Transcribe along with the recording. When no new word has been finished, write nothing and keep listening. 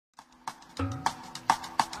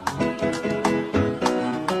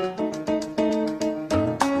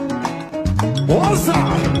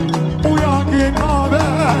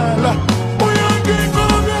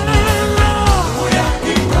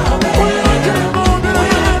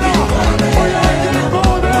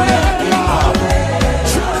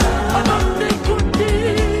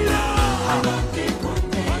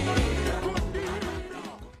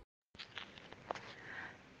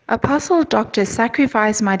Apostle Dr.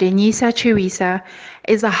 Sacrifice Madenisa Chirisa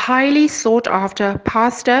is a highly sought-after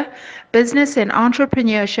pastor, business and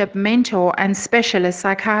entrepreneurship mentor, and specialist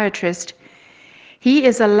psychiatrist. He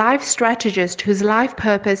is a life strategist whose life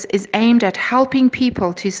purpose is aimed at helping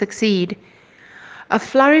people to succeed. A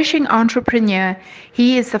flourishing entrepreneur,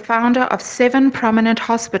 he is the founder of 7 prominent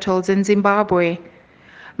hospitals in Zimbabwe: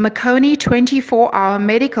 Makoni 24-hour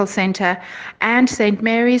Medical Center and St.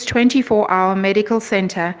 Mary's 24-hour Medical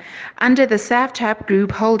Center under the SAVTAP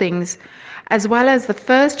Group Holdings, as well as the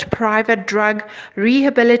first private drug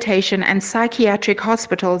rehabilitation and psychiatric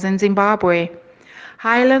hospitals in Zimbabwe: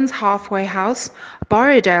 Highlands Halfway House,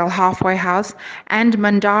 Borrowdale Halfway House, and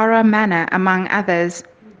Mandara Manor, among others.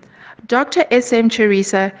 Dr. S.M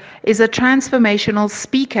Chirisa is a transformational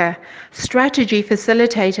speaker, strategy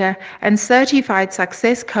facilitator, and certified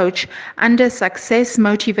success coach under Success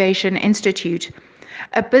Motivation Institute,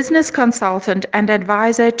 a business consultant and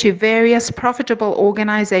advisor to various profitable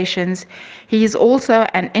organizations. He is also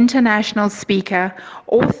an international speaker,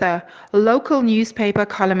 author, local newspaper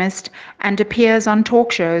columnist, and appears on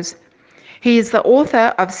talk shows. He is the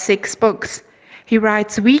author of 6 books. He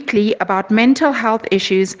writes weekly about mental health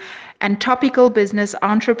issues and topical business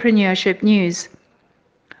entrepreneurship news.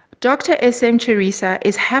 Dr. S.M. Chirisa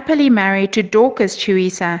is happily married to Dorcas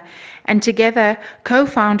Chirisa and together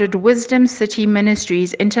co-founded Wisdom City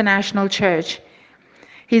Ministries International Church.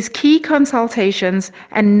 His key consultations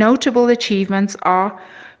and notable achievements are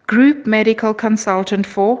Group Medical Consultant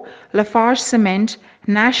for Lafarge Cement,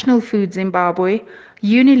 National Food Zimbabwe,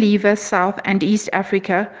 Unilever South and East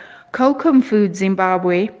Africa, Cocom Food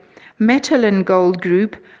Zimbabwe, Metalin Gold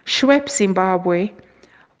Group, Schweppes Zimbabwe,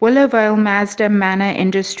 Willowvale Mazda Manor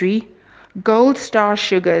Industry, Gold Star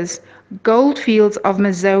Sugars, Goldfields of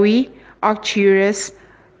Mazoe, Arcturus,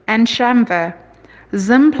 and Shamva,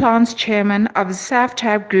 Zimplant's chairman of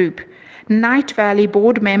SAVTAB Group, Night Valley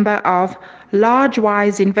board member of Large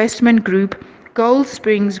Wise Investment Group, Gold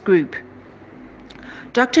Springs Group.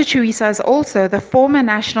 Dr. Chirisa is also the former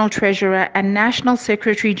National Treasurer and National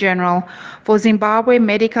Secretary General for Zimbabwe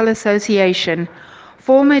Medical Association,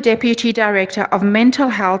 former Deputy Director of Mental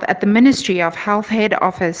Health at the Ministry of Health Head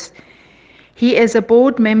Office. He is a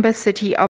board member city of